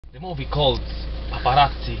The movie called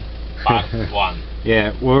Paparazzi Part 1.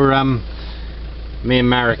 Yeah, we're me and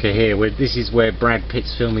Marek are here. This is where Brad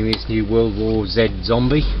Pitt's filming this new World War Z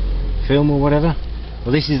zombie film or whatever.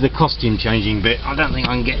 Well, this is the costume changing bit. I don't think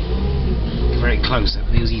I can get very close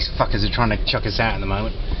because these fuckers are trying to chuck us out at the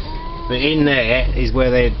moment. But in there is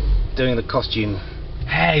where they're doing the costume.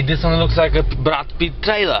 Hey, this one looks like a Brad Pitt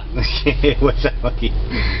trailer. What's that fucking?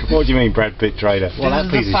 What do you mean, Brad Pitt trailer? Well,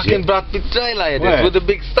 that piece of shit. Fucking Brad Pitt trailer, it Where? is, with a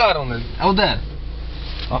big star on it. Out there.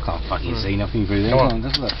 I can't fucking see nothing through there. Come on,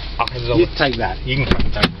 just look. Okay, You take that. You can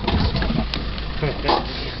fucking take that.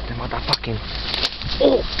 The motherfucking.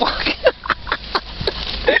 Oh fuck!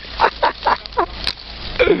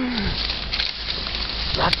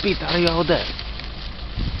 Brad Pitt, are you out there?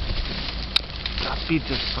 Brad Pitt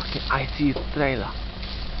just fucking. I see his trailer.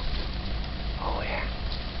 Oh yeah.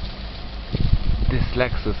 This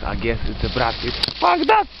Lexus, I guess it's a Brad Pitt. Fuck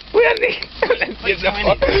that! Let's get the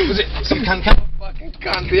fuck out. So you can't Fucking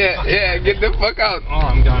cunt, yeah, get the fuck out. Oh,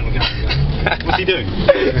 I'm going. What's he doing?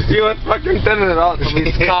 He was fucking turning it out from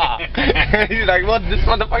his car. He's like, what this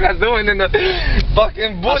motherfucker's doing in the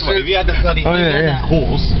fucking bush? If you had the bloody that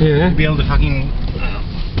horse, you'd be able to fucking.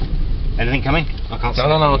 Anything coming? I can't see.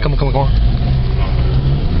 No, come on.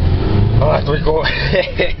 Alright, we go.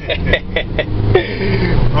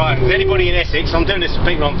 Right, anybody in Essex, I'm doing this for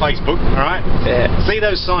people on Facebook, alright? Yeah. See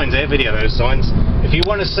those signs there, video those signs. If you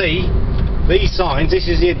want to see these signs, this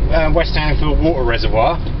is the West Hanningfield water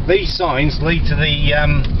reservoir. These signs lead to the,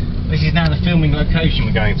 this is now the filming location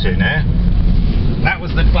we're going to now. That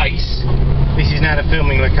was the base, this is now the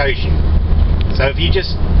filming location. So if you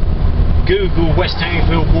just Google West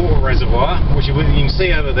Hanningfield water reservoir, which you can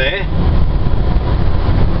see over there,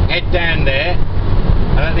 head down there,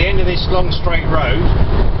 and at the end of this long straight road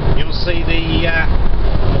you'll see the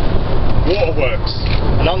waterworks,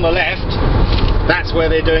 and on the left that's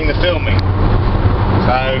where they're doing the filming.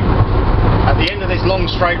 So at the end of this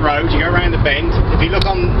long straight road you go around the bend. If you look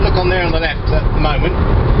on there on the left at the moment,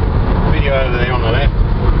 video over there on the left,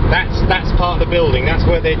 that's part of the building. That's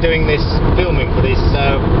where they're doing this filming for this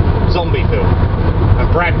zombie film.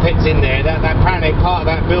 And Brad Pitt's in there. That apparently part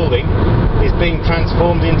of that building is being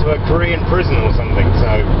transformed into a Korean prison or something.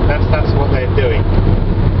 So that's what they're doing.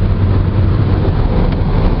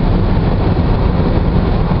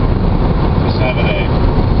 Just over there.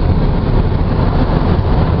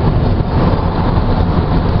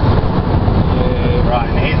 Right,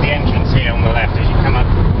 and here's the entrance here on the left as you come up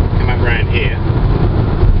round here.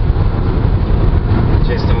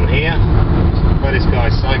 Just on here, where this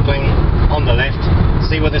guy's cycling, on the left.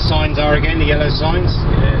 See where the signs are again, the yellow signs?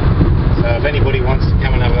 Yeah. So if anybody wants to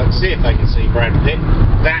come and have a look, see if they can see Brad Pitt,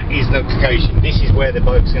 that is the location. This is where the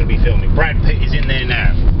bloke's going to be filming. Brad Pitt is in there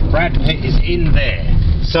now. Brad Pitt is in there,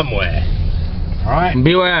 somewhere. Alright?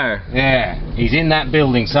 Beware. Yeah, he's in that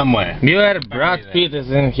building somewhere. Beware, Brad Pitt is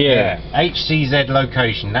in here. Yeah, HCZ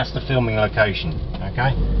location, that's the filming location.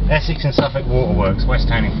 Okay? Essex and Suffolk Waterworks, West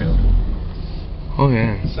Hanningfield. Oh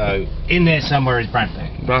yeah. So, in there somewhere is Brad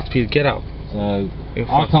Pitt. Brad Pitt, get out. So,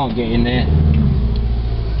 I can't get in there.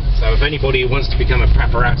 So if anybody who wants to become a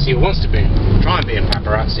paparazzi, or wants to try and be a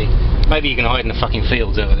paparazzi, maybe you can hide in the fucking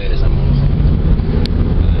fields over there somewhere.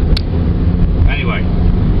 Anyway,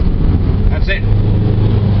 that's it.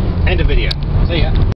 End of video. See ya.